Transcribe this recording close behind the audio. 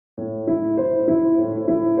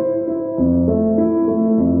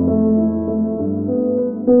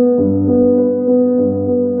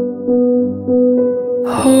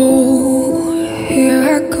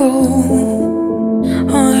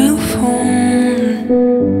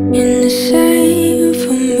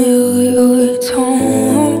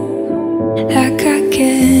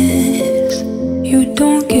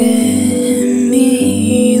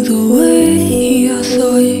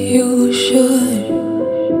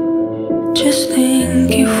Just think,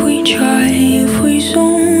 if we try, if we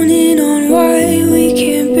zone in on why we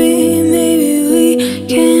can't be, maybe we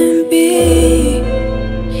can be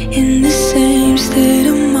in the same state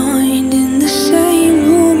of mind, in the same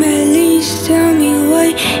room. At least tell me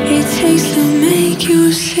what it takes to make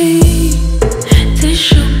you see. This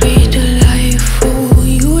should be delightful.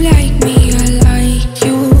 You like me, I like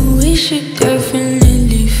you. We should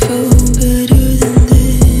definitely feel better than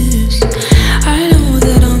this. I know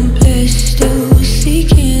that I'm blessed, still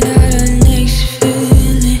seeking out our next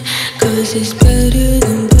feeling, 'cause it's better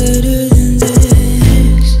than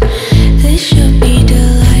this. This should be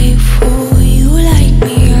delightful. You like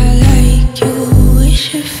me, I like you. We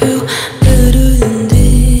should feel better than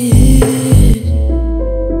this.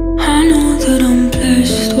 I know that I'm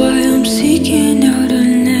blessed, why I'm seeking out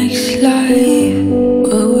our next life,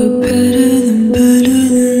 but we're better than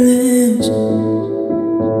this.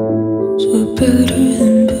 So we're better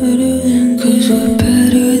than 'cause we're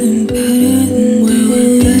better than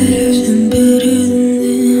we're better than this. Better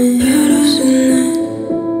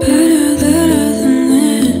than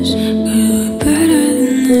this. 'Cause we're better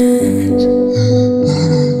than this.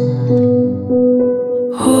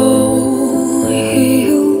 Oh, here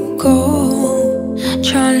you go,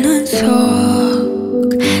 trying to talk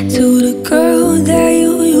to the girl that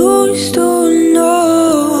you used to know,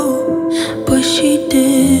 but she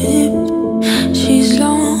dipped, she's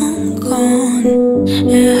long gone,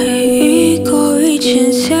 and her ego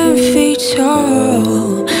reaching 10 feet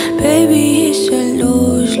tall. Baby, it's a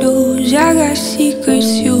lose-lose. I got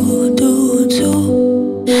secrets you do too.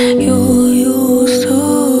 You used to.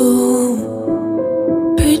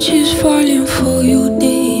 Bitches falling for you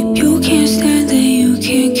deep. You can't stand that, you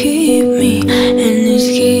can't keep me, and it's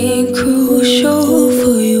getting crucial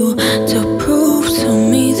for you to prove to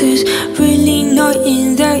me there's really nothing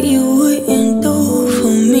that you wouldn't do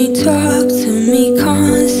for me. Talk to me,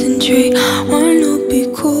 concentrate, wanna be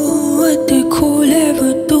cool. What did cool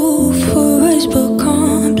ever do for us but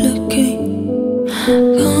complicate?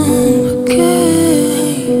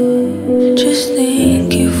 Just think,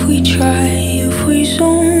 if we try, if we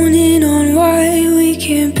zone